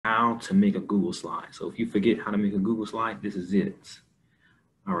how to make a Google slide. So if you forget how to make a Google slide, this is it.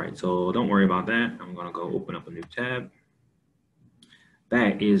 All right, so don't worry about that. I'm gonna go open up a new tab.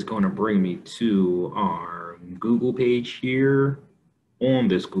 That is gonna bring me to our Google page here. On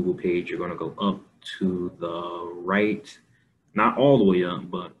this Google page, you're gonna go up to the right, not all the way up,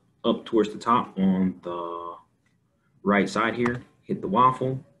 but up towards the top on the right side here. Hit the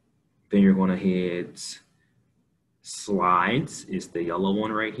waffle. Then you're gonna hit slides. It's the yellow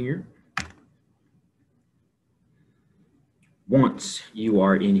one right here. Once you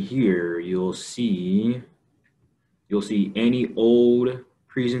are in here, you'll see any old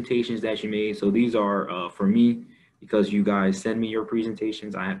presentations that you made. So these are for me, because you guys send me your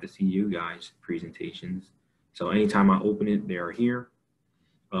presentations, I have to see you guys' presentations. So anytime I open it, they are here.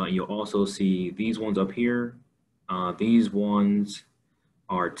 You'll also see these ones up here. These ones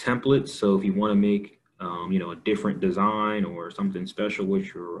are templates. So if you want to make a different design or something special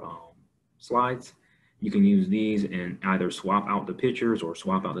with your slides, you can use these and either swap out the pictures or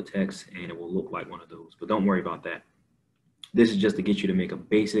swap out the text, and it will look like one of those. But don't worry about that. This is just to get you to make a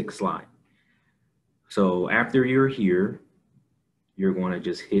basic slide. So after you're here, you're going to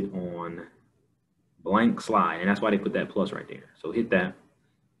just hit on blank slide, and that's why they put that plus right there. So hit that,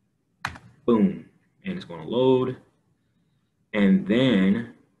 boom, and it's going to load, and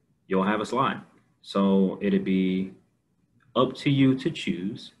then you'll have a slide. So it'd be up to you to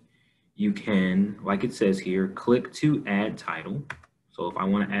choose. You can, like it says here, click to add title. So if I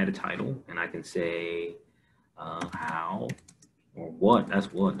want to add a title, and I can say how or what,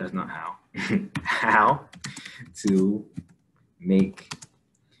 that's not how, how to make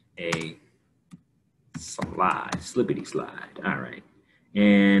a slide, slippity slide. All right.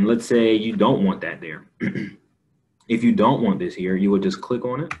 And let's say you don't want that there. If you don't want this here, you would just click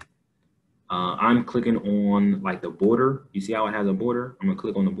on it. I'm clicking on like the border. You see how it has a border? I'm gonna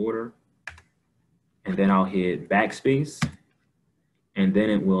click on the border, and then I'll hit backspace, and then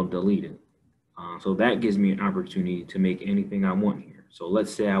it will delete it. So that gives me an opportunity to make anything I want here. So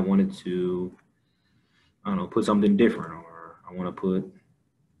let's say I wanted to, I don't know, put something different, or I want to put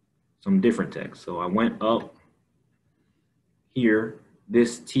some different text. So I went up here.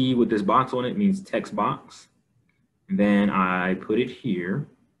 This T with this box on it means text box. And then I put it here.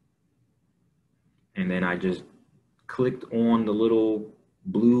 And then I just clicked on the little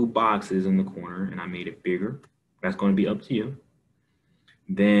blue boxes in the corner and I made it bigger. That's going to be up to you.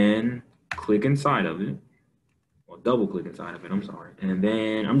 Then click inside of it, or double click inside of it, I'm sorry. And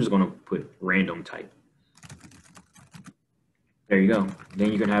then I'm just going to put random type. There you go.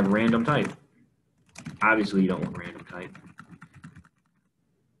 Then you can have random type. Obviously you don't want random type.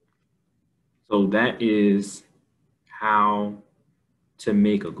 So that is how to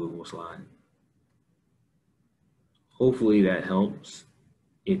make a Google slide. Hopefully that helps.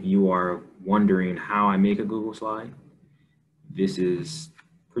 If you are wondering how I make a Google slide, this is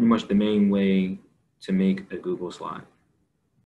pretty much the main way to make a Google slide.